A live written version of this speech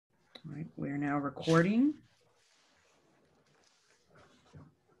All right, we're now recording.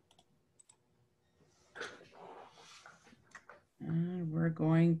 And we're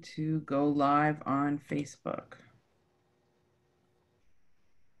going to go live on Facebook.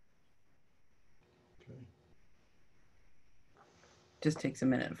 Okay. Just takes a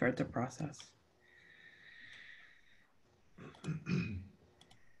minute for it to process.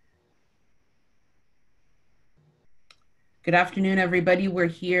 Good afternoon, everybody. We're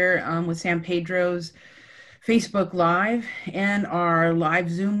here with San Pedro's Facebook Live and our live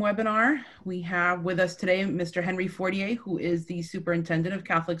Zoom webinar. We have with us today Mr. Henry Fortier, who is the Superintendent of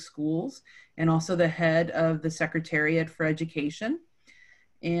Catholic Schools and also the head of the Secretariat for Education.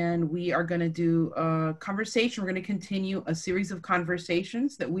 And we are going to do a conversation. We're going to continue a series of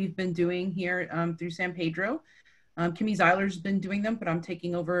conversations that we've been doing here through San Pedro. Kimmy Zeiler's been doing them, but I'm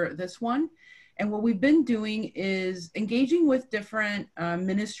taking over this one. And what we've been doing is engaging with different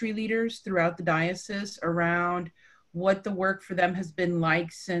ministry leaders throughout the diocese around what the work for them has been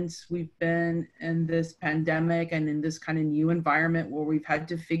like since we've been in this pandemic and in this kind of new environment where we've had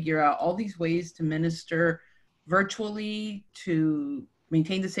to figure out all these ways to minister virtually, to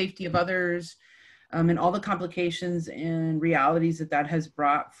maintain the safety of others, and all the complications and realities that that has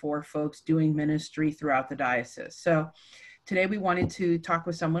brought for folks doing ministry throughout the diocese. So today we wanted to talk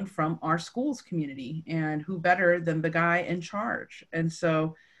with someone from our schools community, and who better than the guy in charge. And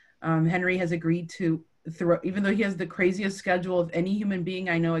so Henry has agreed to throw, even though he has the craziest schedule of any human being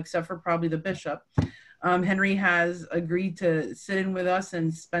I know, except for probably the bishop, Henry has agreed to sit in with us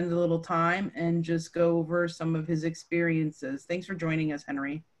and spend a little time and just go over some of his experiences. Thanks for joining us,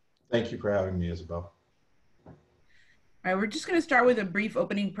 Henry. Thank you for having me, Isabel. All right, we're just going to start with a brief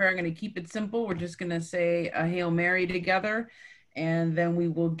opening prayer. I'm going to keep it simple. We're just going to say a Hail Mary together, and then we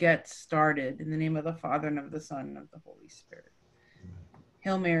will get started. In the name of the Father, and of the Son, and of the Holy Spirit. Amen.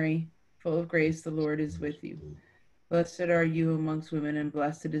 Hail Mary, full of grace, the Lord is with you. Blessed are you amongst women, and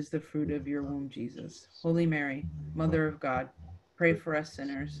blessed is the fruit of your womb, Jesus. Holy Mary, Mother of God, pray for us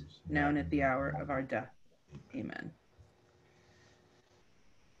sinners, now and at the hour of our death. Amen.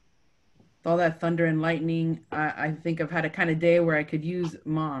 With all that thunder and lightning, I think I've had a kind of day where I could use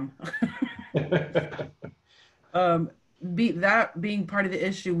Mom. That being part of the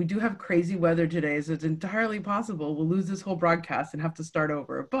issue, we do have crazy weather today, so it's entirely possible we'll lose this whole broadcast and have to start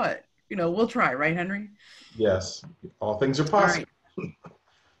over. But you know, we'll try, right, Henry? Yes, all things are possible. All right.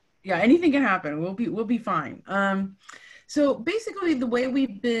 Yeah, anything can happen. We'll be fine. So basically, the way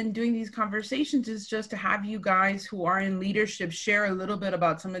we've been doing these conversations is just to have you guys who are in leadership share a little bit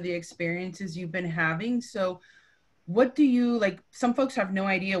about some of the experiences you've been having. So what do you, like, some folks have no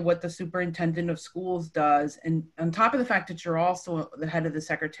idea what the superintendent of schools does, and on top of the fact that you're also the head of the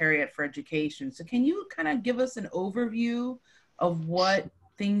Secretariat for Education. So can you kind of give us an overview of what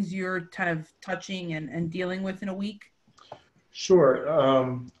things you're kind of touching and dealing with in a week? Sure.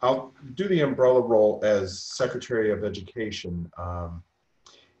 I'll do the umbrella role as Secretary of Education.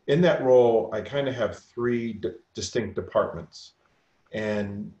 In that role, I kind of have three distinct departments.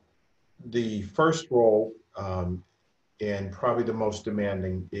 And the first role, and probably the most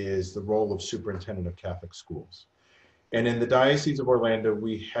demanding, is the role of Superintendent of Catholic Schools. And in the Diocese of Orlando,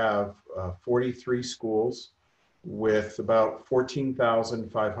 we have 43 schools with about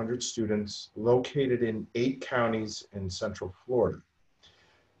 14,500 students located in 8 counties in Central Florida.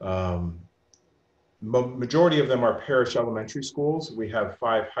 Majority of them are parish elementary schools. We have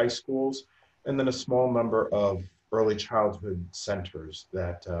 5 high schools, and then a small number of early childhood centers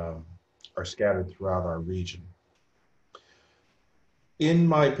that are scattered throughout our region. In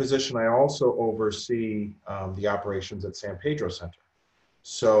my position, I also oversee the operations at San Pedro Center.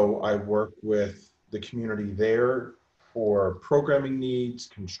 So I work with the community there for programming needs,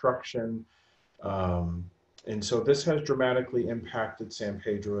 construction. And so this has dramatically impacted San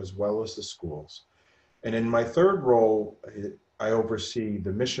Pedro as well as the schools. And in my third role, I oversee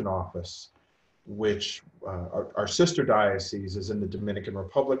the mission office, which our sister diocese is in the Dominican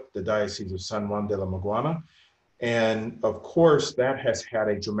Republic, the Diocese of San Juan de la Maguana. And of course, that has had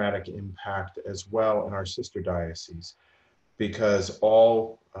a dramatic impact as well in our sister diocese, because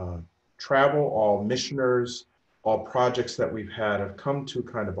all travel, all missioners, all projects that we've had have come to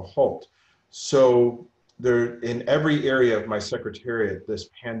kind of a halt. So there, in every area of my secretariat, this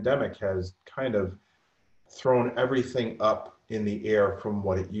pandemic has kind of thrown everything up in the air from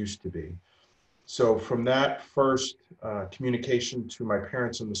what it used to be. So from that first communication to my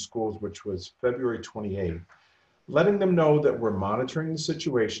parents in the schools, which was February 28th, letting them know that we're monitoring the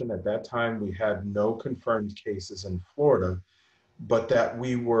situation. At that time, we had no confirmed cases in Florida, but that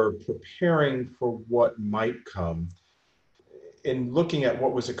we were preparing for what might come. in looking at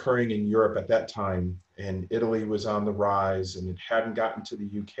what was occurring in Europe at that time, and Italy was on the rise and it hadn't gotten to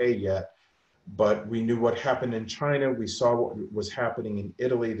the UK yet, but we knew what happened in China. We saw what was happening in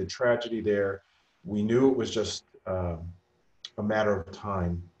Italy, the tragedy there. We knew it was just a matter of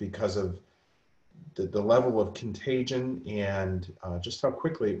time because of the level of contagion and just how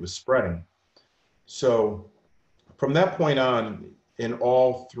quickly it was spreading. So from that point on, in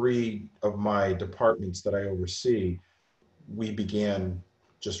all three of my departments that I oversee, we began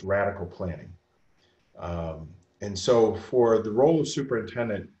just radical planning. And so for the role of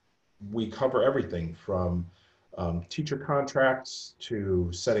superintendent, we cover everything from teacher contracts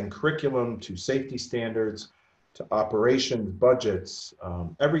to setting curriculum to safety standards to operations, budgets,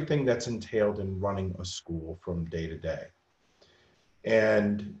 everything that's entailed in running a school from day to day.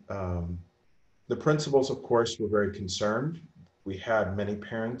 And the principals, of course, were very concerned. We had many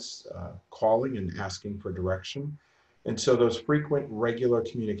parents calling and asking for direction. And so those frequent, regular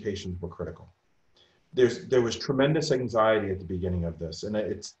communications were critical. There was tremendous anxiety at the beginning of this. And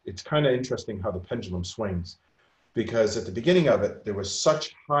it's kind of interesting how the pendulum swings, because at the beginning of it, there was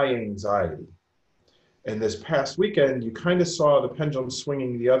such high anxiety. And this past weekend, you kind of saw the pendulum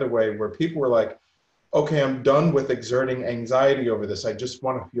swinging the other way, where people were like, okay, I'm done with exerting anxiety over this. I just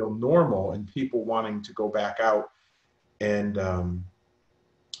want to feel normal, and people wanting to go back out and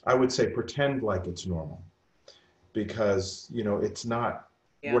I would say pretend like it's normal, because, you know, it's not,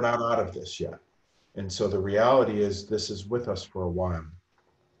 Yeah. we're not out of this yet. And so the reality is this is with us for a while.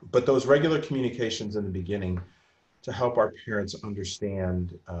 But those regular communications in the beginning to help our parents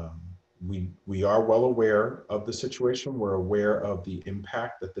understand, we are well aware of the situation. We're aware of the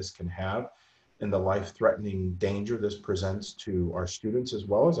impact that this can have and the life-threatening danger this presents to our students as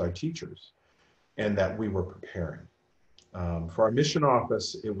well as our teachers, and that we were preparing. For our mission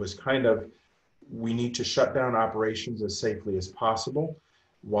office, it was kind of, we need to shut down operations as safely as possible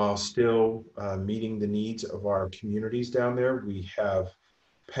while still meeting the needs of our communities down there. We have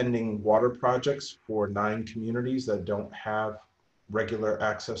pending water projects for 9 communities that don't have regular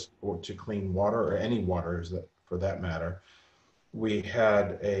access to clean water, or any water for that matter. We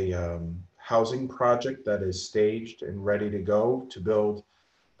had a housing project that is staged and ready to go to build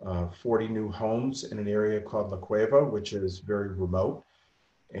 40 new homes in an area called La Cueva, which is very remote.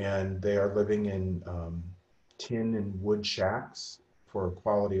 And they are living in tin and wood shacks for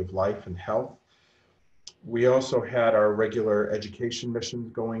quality of life and health. We also had our regular education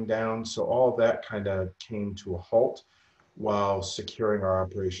missions going down. So all of that kind of came to a halt while securing our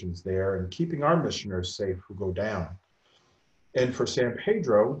operations there and keeping our missioners safe who go down. And for San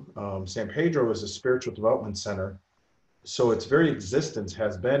Pedro is a spiritual development center. So its very existence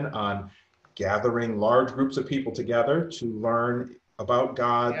has been on gathering large groups of people together to learn about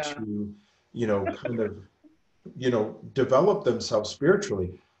God, Yeah. to, you know, kind of, you know, develop themselves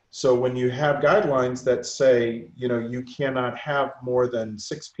spiritually. So when you have guidelines that say, you know, you cannot have more than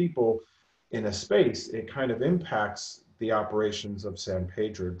 6 people in a space, it kind of impacts the operations of San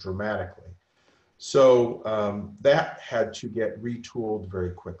Pedro dramatically. So that had to get retooled very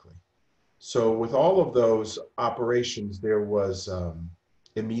quickly. So with all of those operations, there was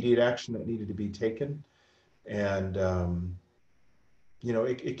immediate action that needed to be taken. And, you know,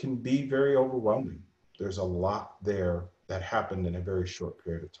 it can be very overwhelming. There's a lot there that happened in a very short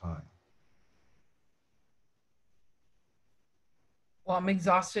period of time. Well, I'm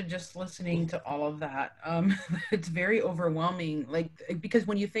exhausted just listening to all of that. It's very overwhelming, like, because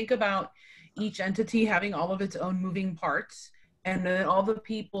when you think about each entity having all of its own moving parts, and then all the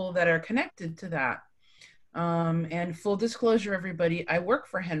people that are connected to that. And full disclosure, everybody, I work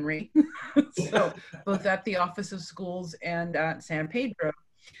for Henry, so both at the Office of Schools and at San Pedro.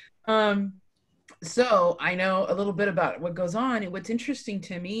 Um, so I know a little bit about what goes on. And what's interesting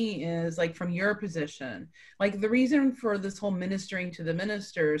to me is, like, from your position, like, the reason for this whole ministering to the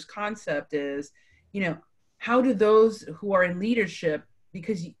ministers concept is, you know, how do those who are in leadership,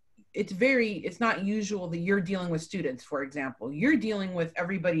 because it's not usual that you're dealing with students, for example, you're dealing with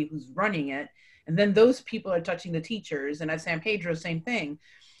everybody who's running it. And then those people are touching the teachers. And at San Pedro, same thing.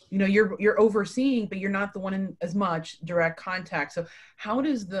 You know, you're overseeing, but you're not the one in as much direct contact. So how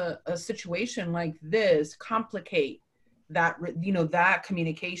does a situation like this complicate that, you know, that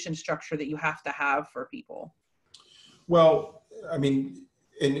communication structure that you have to have for people? Well, I mean,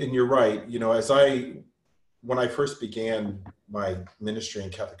 and you're right. You know, when I first began my ministry in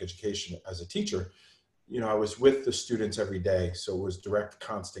Catholic education as a teacher, you know, I was with the students every day. So it was direct,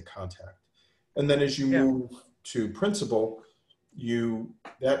 constant contact. And then as you move to principal,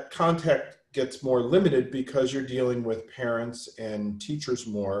 that contact gets more limited because you're dealing with parents and teachers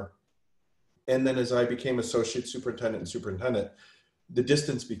more. And then as I became associate superintendent and superintendent, the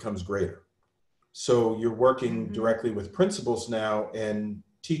distance becomes greater. So you're working Mm-hmm. directly with principals now and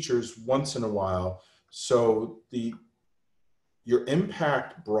teachers once in a while. So your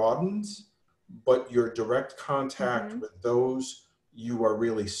impact broadens, but your direct contact Mm-hmm. with those you are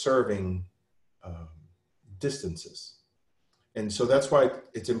really serving um, distances. And so that's why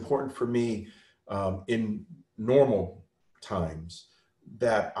it's important for me in normal times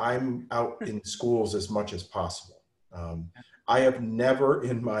that I'm out in schools as much as possible. I have never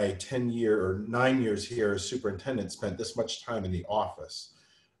in my 10-year or 9 years here as superintendent spent this much time in the office.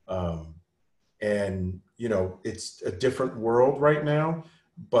 Um, and, you know, it's a different world right now,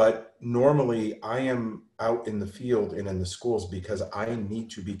 but normally I am out in the field and in the schools because I need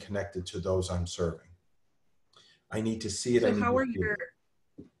to be connected to those I'm serving. I need to see it. I So need how to are feel your,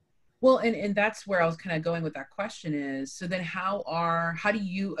 it. well, and that's where I was kind of going with that question is, so then how do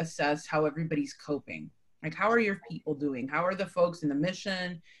you assess how everybody's coping? Like, how are your people doing? How are the folks in the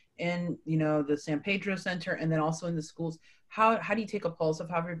mission, in, the San Pedro Center, and then also in the schools? How do you take a pulse of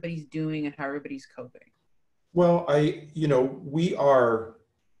how everybody's doing and how everybody's coping? Well, we are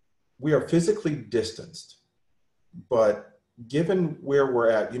physically distanced, but given where we're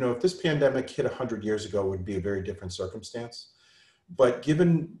at, if this pandemic hit 100 years ago, it would be a very different circumstance. But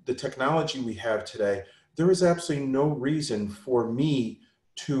given the technology we have today, there is absolutely no reason for me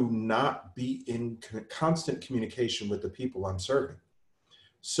to not be in constant communication with the people I'm serving.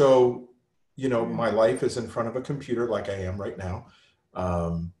 So, my Mm. life is in front of a computer like I am right now.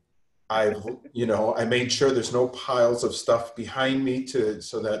 Um, I made sure there's no piles of stuff behind me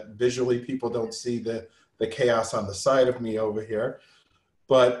so that visually people don't see the chaos on the side of me over here.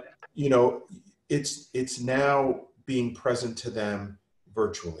 But, it's now being present to them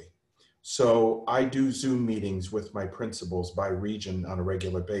virtually. So I do Zoom meetings with my principals by region on a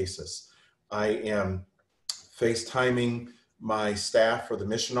regular basis. I am FaceTiming my staff for the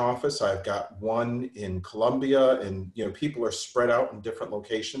mission office. I've got one in Columbia, and people are spread out in different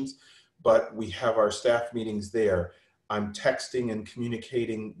locations, but we have our staff meetings there. I'm texting and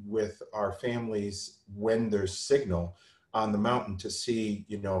communicating with our families when there's signal on the mountain to see,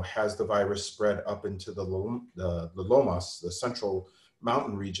 has the virus spread up into the Lomas, the central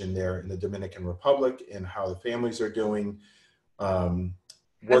mountain region there in the Dominican Republic, and how the families are doing. Um,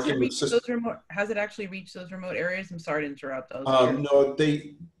 Working with Has it actually reached those remote areas? I'm sorry to interrupt. I was curious. No,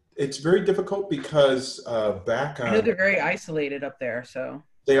 it's very difficult because back I know on, they're very isolated up there, so.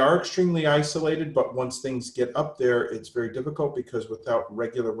 they are extremely isolated, but once things get up there, it's very difficult because without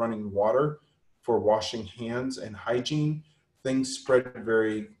regular running water for washing hands and hygiene, things spread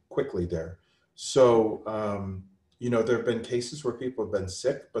very quickly there. So, there have been cases where people have been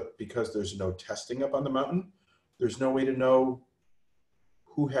sick, but because there's no testing up on the mountain, there's no way to know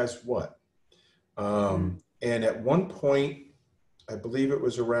who has what. Mm. And at one point, I believe it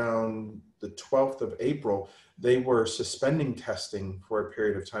was around the 12th of April, they were suspending testing for a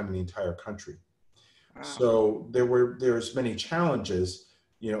period of time in the entire country. Wow. So there's many challenges,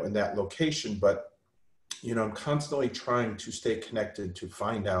 in that location, but, I'm constantly trying to stay connected to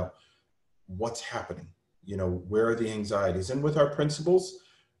find out what's happening, where are the anxieties. And with our principals,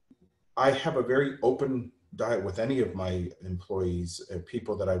 I have a very open diet with any of my employees,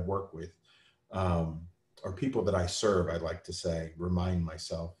 people that I work with. Um, or people that I serve, I like to say, remind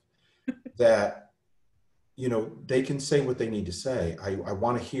myself that, they can say what they need to say. I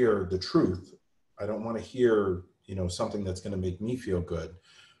want to hear the truth. I don't want to hear, something that's going to make me feel good.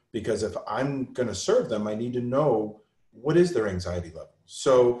 Because if I'm going to serve them, I need to know what is their anxiety level.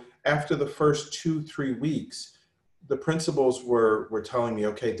 So after the first 2-3 weeks, the principals were telling me,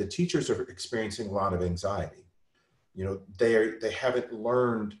 okay, the teachers are experiencing a lot of anxiety. They haven't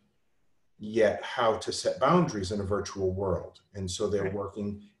learned yet how to set boundaries in a virtual world. And so they're Right.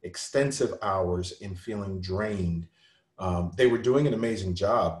 working extensive hours and feeling drained. They were doing an amazing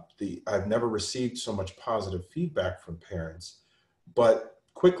job. I've never received so much positive feedback from parents, but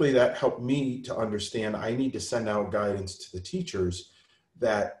quickly that helped me to understand I need to send out guidance to the teachers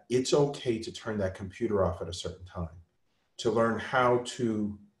that it's okay to turn that computer off at a certain time, to learn how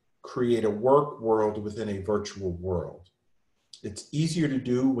to create a work world within a virtual world. It's easier to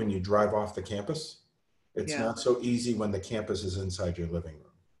do when you drive off the campus. It's Yeah. not so easy when the campus is inside your living room.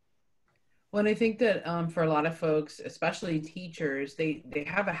 Well, and I think that for a lot of folks, especially teachers, they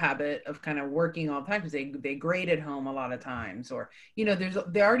have a habit of kind of working all the time because they grade at home a lot of times, or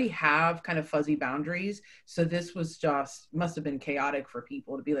they already have kind of fuzzy boundaries. So this was just must have been chaotic for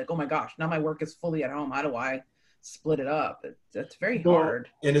people to be like, oh my gosh, now my work is fully at home. How do I split it up? That's very Well, hard.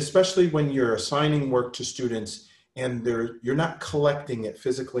 and especially when you're assigning work to students and you're not collecting it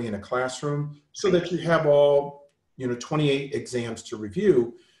physically in a classroom so Right. that you have all 28 exams to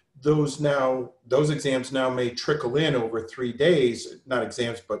review. Those exams now may trickle in over 3 days, not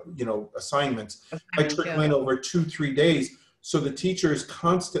exams, but assignments might Assignments, trickle yeah. in over 2-3 days. So the teachers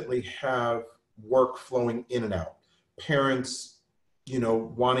constantly have work flowing in and out. Parents,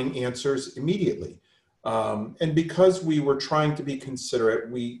 wanting answers immediately. And because we were trying to be considerate,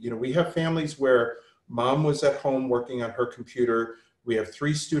 we have families where mom was at home working on her computer. We have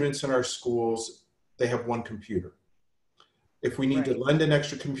 3 students in our schools. They have 1 computer. If we need to Right. lend an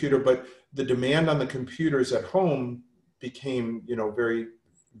extra computer, but the demand on the computers at home became, very,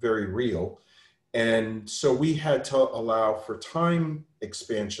 very real. And so we had to allow for time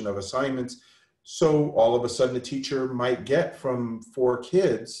expansion of assignments. So all of a sudden, a teacher might get from 4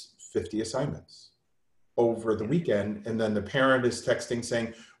 kids 50 assignments over the Yeah. weekend. And then the parent is texting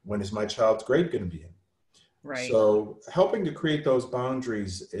saying, when is my child's grade going to be in? Right. So helping to create those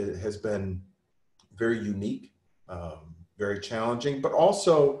boundaries has been very unique, very challenging, but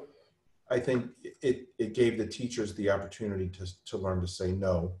also I think it gave the teachers the opportunity to learn to say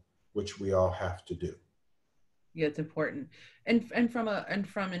no, which we all have to do. Yeah, it's important. And from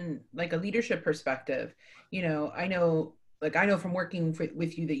like a leadership perspective, I know from working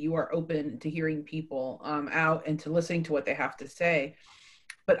with you that you are open to hearing people out and to listening to what they have to say.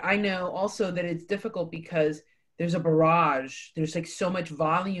 But I know also that it's difficult because there's a barrage. There's like so much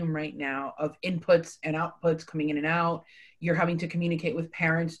volume right now of inputs and outputs coming in and out. You're having to communicate with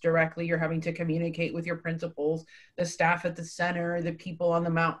parents directly. You're having to communicate with your principals, the staff at the center, the people on the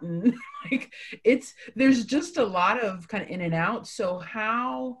mountain. Like there's just a lot of kind of in and out. So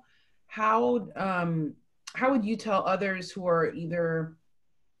how would you tell others who are either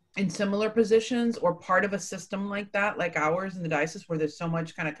in similar positions or part of a system like that, like ours in the diocese, where there's so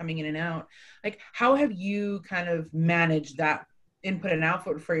much kind of coming in and out? Like, how have you kind of managed that input and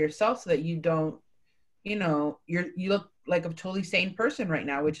output for yourself so that you don't, you look like a totally sane person right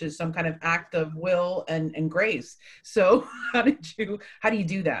now, which is some kind of act of will and grace. So how do you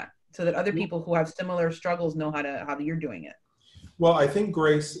do that so that other people who have similar struggles know how you're doing it? Well, I think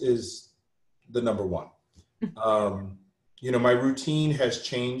grace is the number one. Um, my routine has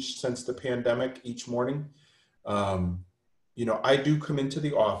changed since the pandemic each morning. Um, I do come into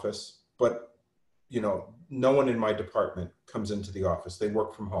the office, but, no one in my department comes into the office. They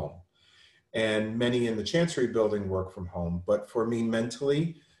work from home. And many in the Chancery building work from home. But for me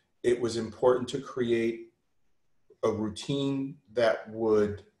mentally, it was important to create a routine that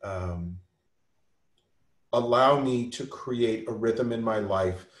would allow me to create a rhythm in my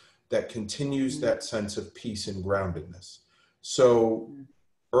life that continues that sense of peace and groundedness. So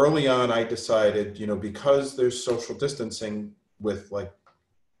early on, I decided, because there's social distancing with like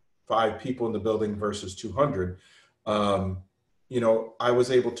 5 people in the building versus 200, I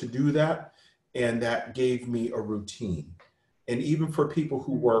was able to do that. And that gave me a routine. And even for people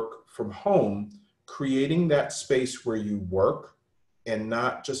who work from home, creating that space where you work and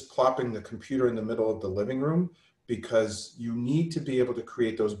not just plopping the computer in the middle of the living room, because you need to be able to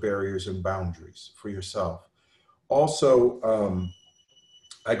create those barriers and boundaries for yourself. Also,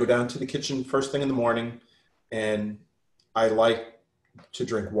 I go down to the kitchen first thing in the morning, and I like to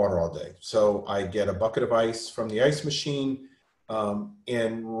drink water all day. So I get a bucket of ice from the ice machine,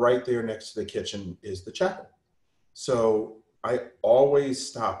 and right there next to the kitchen is the chapel. So I always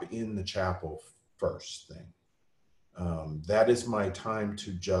stop in the chapel first thing. That is my time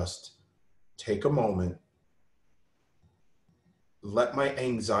to just take a moment, let my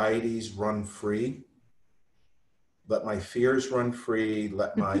anxieties run free, let my fears run free,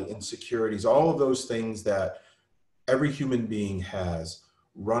 let my insecurities, all of those things that every human being has,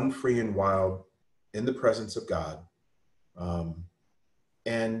 run free and wild in the presence of God.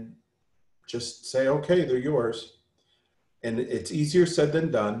 And just say, okay, they're yours. And it's easier said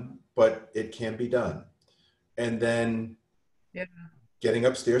than done, but it can be done. And then Yeah. getting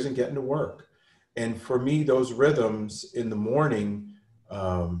upstairs and getting to work. And for me, those rhythms in the morning,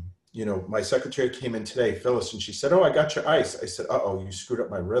 my secretary came in today, Phyllis, and she said, "Oh, I got your ice." I said, "Uh-oh, you screwed up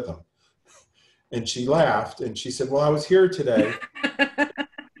my rhythm." And she laughed and she said, "Well, I was here today."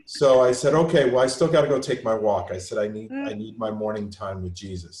 So I said, "Okay, well, I still got to go take my walk." I said, I need my morning time with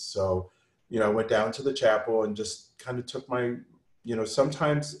Jesus. So, I went down to the chapel and just kind of took my,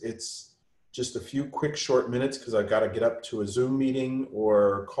 sometimes it's just a few quick short minutes because I've got to get up to a Zoom meeting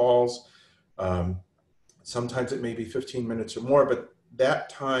or calls. Sometimes it may be 15 minutes or more, but that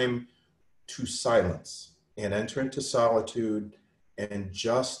time to silence and enter into solitude and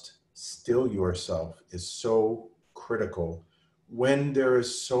just still yourself is so critical when there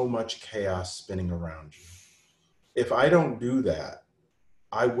is so much chaos spinning around you. If I don't do that,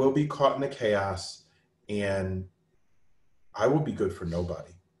 I will be caught in the chaos and I will be good for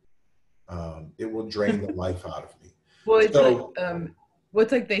nobody. It will drain the life out of me. Well, it's like So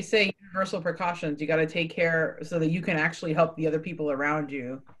what's like they say universal precautions. You got to take care so that you can actually help the other people around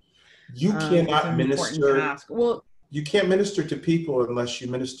you. you It's cannot an important minister, task. Well, you can't minister to people unless you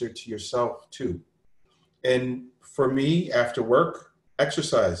minister to yourself too. And for me, after work,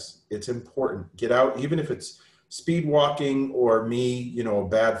 exercise, it's important. Get out, even if it's speed walking or me, a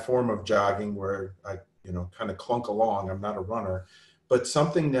bad form of jogging where I, kind of clunk along. I'm not a runner, but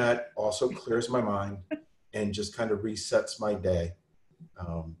something that also clears my mind and just kind of resets my day.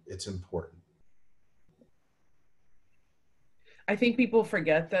 It's important. I think people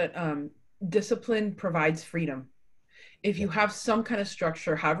forget that discipline provides freedom. If Yeah. you have some kind of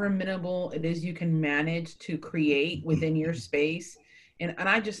structure, however minimal it is, you can manage to create within your space. And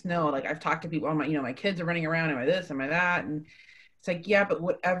I just know, like I've talked to people, my kids are running around, am I this, am I that? And it's like, yeah, but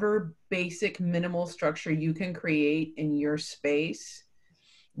whatever basic minimal structure you can create in your space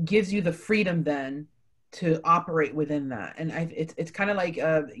gives you the freedom then to operate within that. And it's kind of like,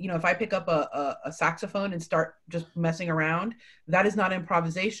 if I pick up a saxophone and start just messing around, that is not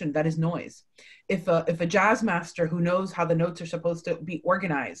improvisation. That is noise. If a jazz master who knows how the notes are supposed to be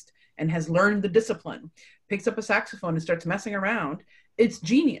organized and has learned the discipline picks up a saxophone and starts messing around, it's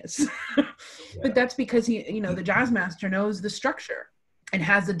genius. But Yeah. that's because the jazz master knows the structure and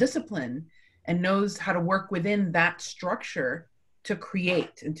has the discipline and knows how to work within that structure to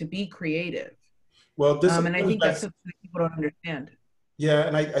create and to be creative. Well, And I discipline, think that's something that people don't understand. yeah,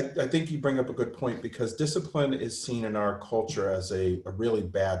 and I think you bring up a good point because discipline is seen in our culture as a really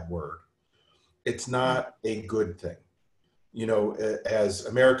bad word. It's Mm. not a good thing. As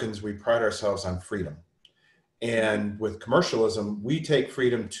Americans, we pride ourselves on freedom. And with commercialism, we take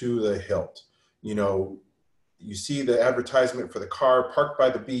freedom to the hilt. You know, you see the advertisement for the car parked by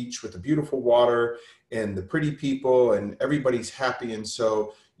the beach with the beautiful water and the pretty people, and everybody's happy. And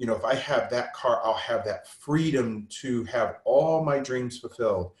so, if I have that car, I'll have that freedom to have all my dreams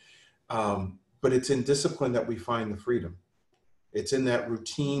fulfilled. But it's in discipline that we find the freedom. It's in that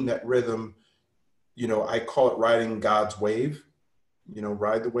routine, that rhythm. I call it riding God's wave,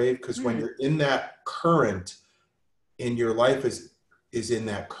 ride the wave. Because when Mm, you're in that current and your life is in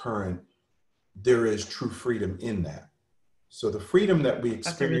that current, there is true freedom in that. So the freedom that we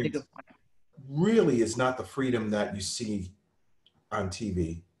that's a really experience good point. really is not the freedom that you see on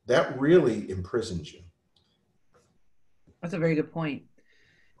TV. That really imprisons you. That's a very good point.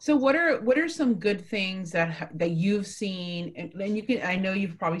 So what are some good things that you've seen, and you can, I know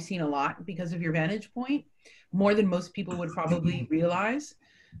you've probably seen a lot because of your vantage point, more than most people would probably realize.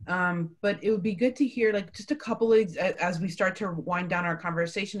 But it would be good to hear like just a couple of, as we start to wind down our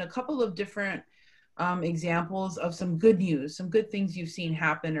conversation, a couple of different examples of some good news, some good things you've seen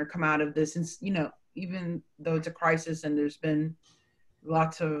happen or come out of this. And even though it's a crisis and there's been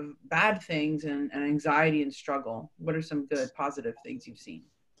lots of bad things and anxiety and struggle, what are some good positive things you've seen?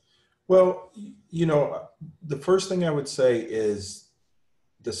 Well, the first thing I would say is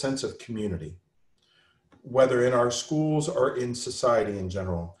the sense of community, whether in our schools or in society in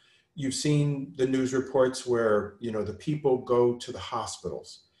general. You've seen the news reports where, the people go to the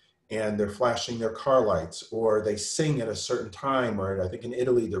hospitals and they're flashing their car lights, or they sing at a certain time, or I think in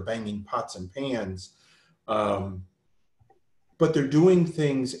Italy, they're banging pots and pans. Um, but they're doing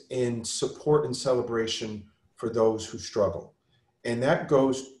things in support and celebration for those who struggle. And that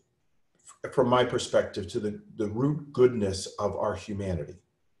goes, from my perspective, to the root goodness of our humanity.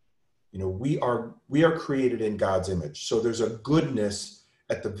 We are created in God's image. So there's a goodness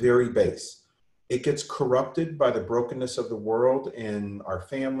at the very base. It gets corrupted by the brokenness of the world and our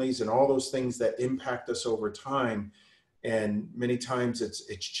families and all those things that impact us over time. And many times it's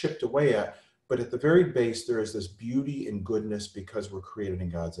chipped away at. But at the very base, there is this beauty and goodness because we're created in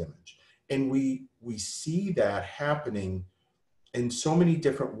God's image. And we see that happening in so many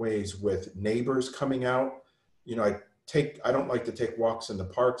different ways with neighbors coming out. I don't like to take walks in the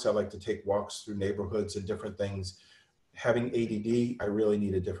parks. I like to take walks through neighborhoods and different things. Having ADD, I really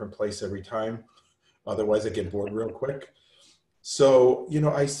need a different place every time. Otherwise I get bored real quick. So,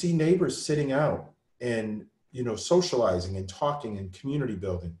 I see neighbors sitting out and, socializing and talking and community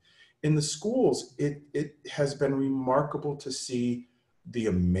building. In the schools, it has been remarkable to see the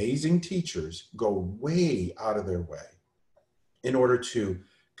amazing teachers go way out of their way in order to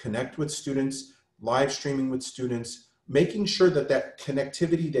connect with students, live streaming with students, making sure that that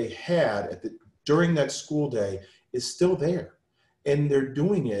connectivity they had during that school day is still there. And they're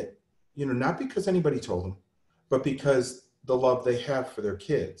doing it, not because anybody told them, but because the love they have for their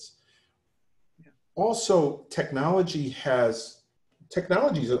kids. also technology's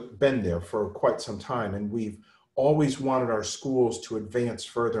been there for quite some time, and we've always wanted our schools to advance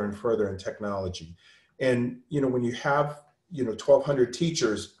further and further in technology. And when you have 1,200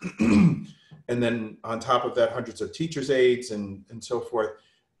 teachers and then on top of that hundreds of teachers aides and so forth,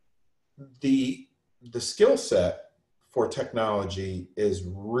 the skill set for technology is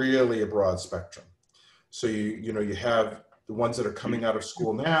really a broad spectrum. So you have the ones that are coming out of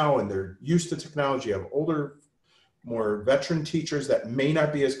school now and they're used to technology. You have older, more veteran teachers that may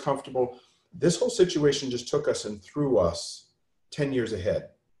not be as comfortable. This whole situation just took us and threw us 10 years ahead.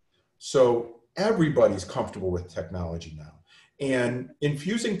 So everybody's comfortable with technology now. And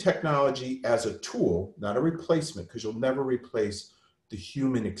infusing technology as a tool, not a replacement, because you'll never replace the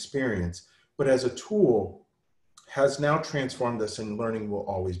human experience, but as a tool has now transformed us, and learning will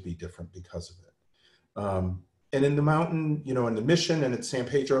always be different because of it. And in the mountain, in the mission and at San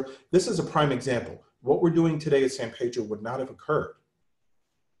Pedro, this is a prime example. What we're doing today at San Pedro would not have occurred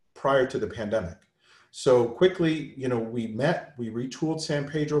prior to the pandemic. So quickly, we retooled San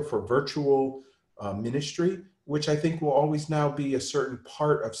Pedro for virtual ministry, which I think will always now be a certain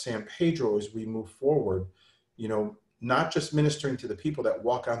part of San Pedro as we move forward, not just ministering to the people that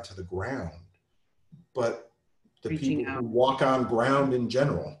walk onto the ground, but the people who walk on ground in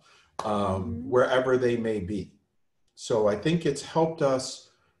general, wherever they may be. So I think it's helped us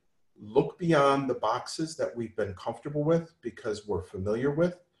look beyond the boxes that we've been comfortable with because we're familiar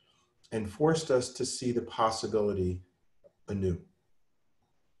with, and forced us to see the possibility anew.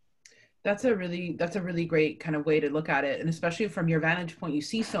 That's a really great kind of way to look at it. And especially from your vantage point, you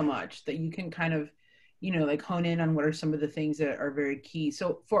see so much that you can kind of, like hone in on what are some of the things that are very key.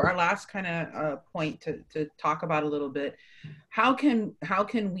 So for our last kind of point to talk about a little bit, how can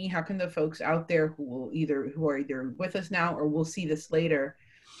the folks out there who are either with us now or will see this later,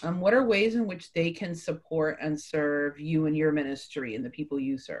 what are ways in which they can support and serve you and your ministry and the people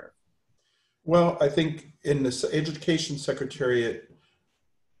you serve? Well, I think in the Education Secretariat,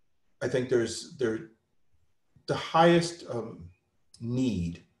 I think the highest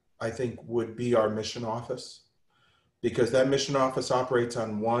need, I think, would be our mission office, because that mission office operates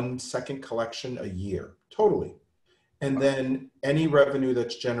on 1 second collection a year, totally. And then any revenue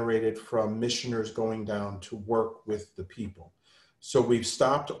that's generated from missioners going down to work with the people. So we've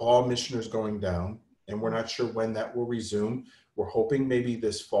stopped all missioners going down, and we're not sure when that will resume. We're hoping maybe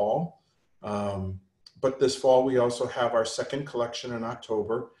this fall. But this fall, we also have our second collection in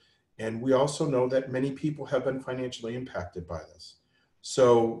October. And we also know that many people have been financially impacted by this.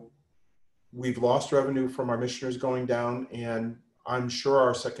 So we've lost revenue from our missioners going down, and I'm sure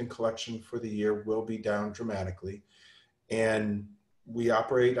our second collection for the year will be down dramatically. And we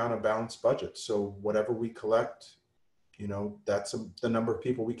operate on a balanced budget. So whatever we collect, that's the number of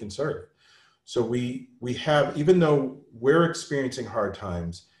people we can serve. So we have, even though we're experiencing hard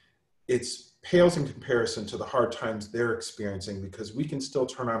times, it's pales in comparison to the hard times they're experiencing, because we can still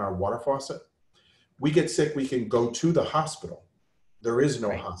turn on our water faucet. We get sick, we can go to the hospital. There is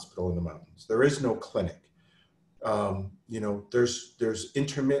no hospital in the mountains. There is no clinic. There's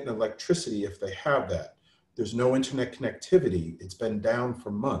intermittent electricity if they have that. There's no internet connectivity. It's been down for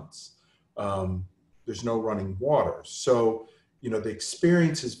months. There's no running water. So, the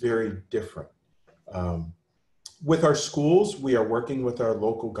experience is very different. With our schools, we are working with our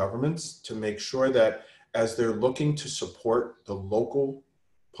local governments to make sure that as they're looking to support the local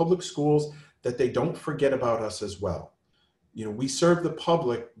public schools, that they don't forget about us as well. We serve the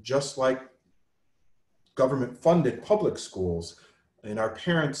public just like government-funded public schools, and our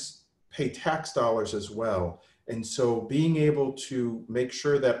parents pay tax dollars as well. And so being able to make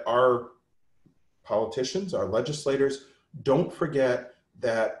sure that our politicians, our legislators, don't forget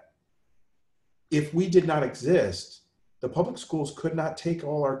that if we did not exist, the public schools could not take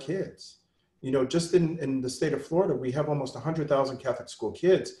all our kids. Just in the state of Florida, we have almost 100,000 Catholic school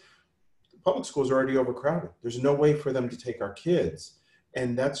kids. The public schools are already overcrowded. There's no way for them to take our kids.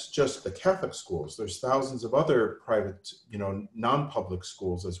 And that's just the Catholic schools. There's thousands of other private, non-public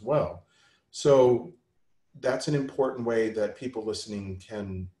schools as well. So that's an important way that people listening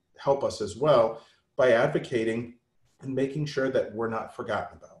can help us as well, by advocating and making sure that we're not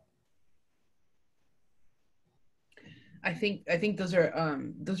forgotten about. I think those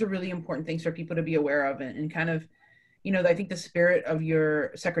are really important things for people to be aware of, and kind of, I think the spirit of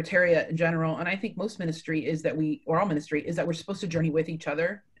your secretariat in general, and I think most ministry is that all ministry is that we're supposed to journey with each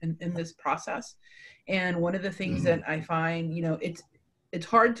other in this process. And one of the things that I find, it's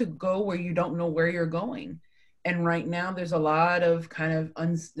hard to go where you don't know where you're going. And right now there's a lot of kind of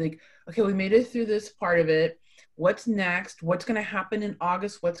okay, we made it through this part of it. what's next, what's going to happen in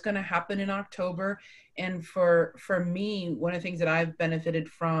August, what's going to happen in October. And for me, one of the things that I've benefited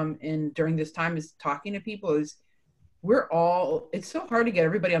from in during this time is talking to people is it's so hard to get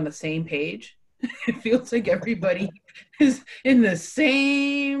everybody on the same page. It feels like everybody is in the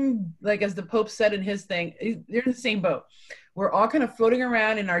same, like as the Pope said in his thing, they're in the same boat. We're all kind of floating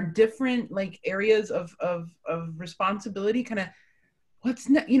around in our different like areas of responsibility, kind of what's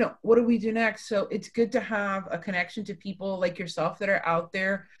next, what do we do next? So it's good to have a connection to people like yourself that are out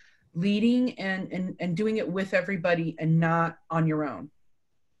there leading and doing it with everybody and not on your own.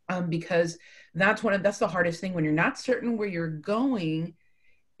 Because that's the hardest thing when you're not certain where you're going.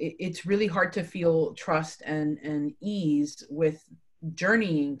 It's really hard to feel trust and ease with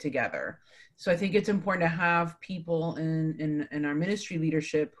journeying together. So I think it's important to have people in our ministry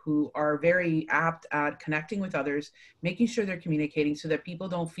leadership who are very apt at connecting with others, making sure they're communicating so that people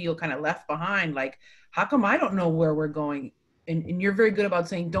don't feel kind of left behind. Like, how come I don't know where we're going? And you're very good about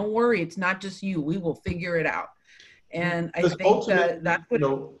saying, don't worry, it's not just you. We will figure it out. And I Because think that ultimately, that's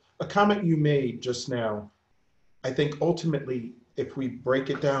what, a comment you made just now, I think ultimately, if we break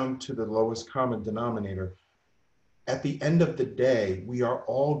it down to the lowest common denominator, at the end of the day, we are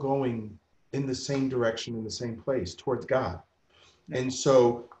all going in the same direction, in the same place, towards God. And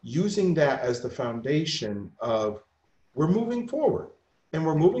so using that as the foundation of we're moving forward, and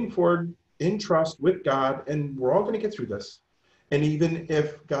we're moving forward in trust with God, and we're all going to get through this. And even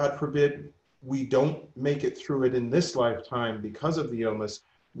if, God forbid, we don't make it through it in this lifetime because of the illness,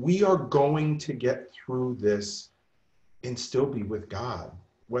 we are going to get through this and still be with God,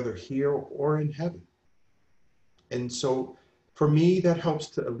 whether here or in heaven. And so for me, that helps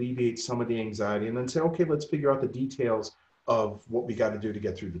to alleviate some of the anxiety and then say, okay, let's figure out the details of what we got to do to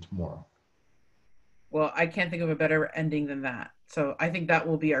get through the tomorrow. well, I can't think of a better ending than that. So I think that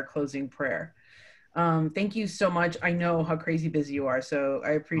will be our closing prayer. Thank you so much. I know how crazy busy you are, so I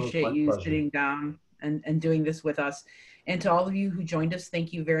Oh, it's appreciate my you pleasure. sitting down and doing this with us. And to all of you who joined us,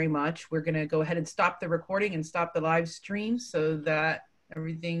 thank you very much. We're going to go ahead and stop the recording and stop the live stream so that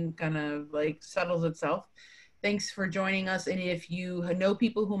everything kind of like settles itself. Thanks for joining us. And if you know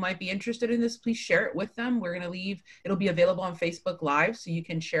people who might be interested in this, please share it with them. We're going to it'll be available on Facebook Live so you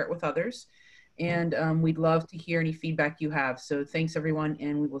can share it with others. And we'd love to hear any feedback you have. So thanks, everyone,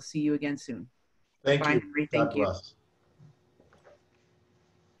 and we will see you again soon. Thank Bye, you. Henry. God Thank you. bless.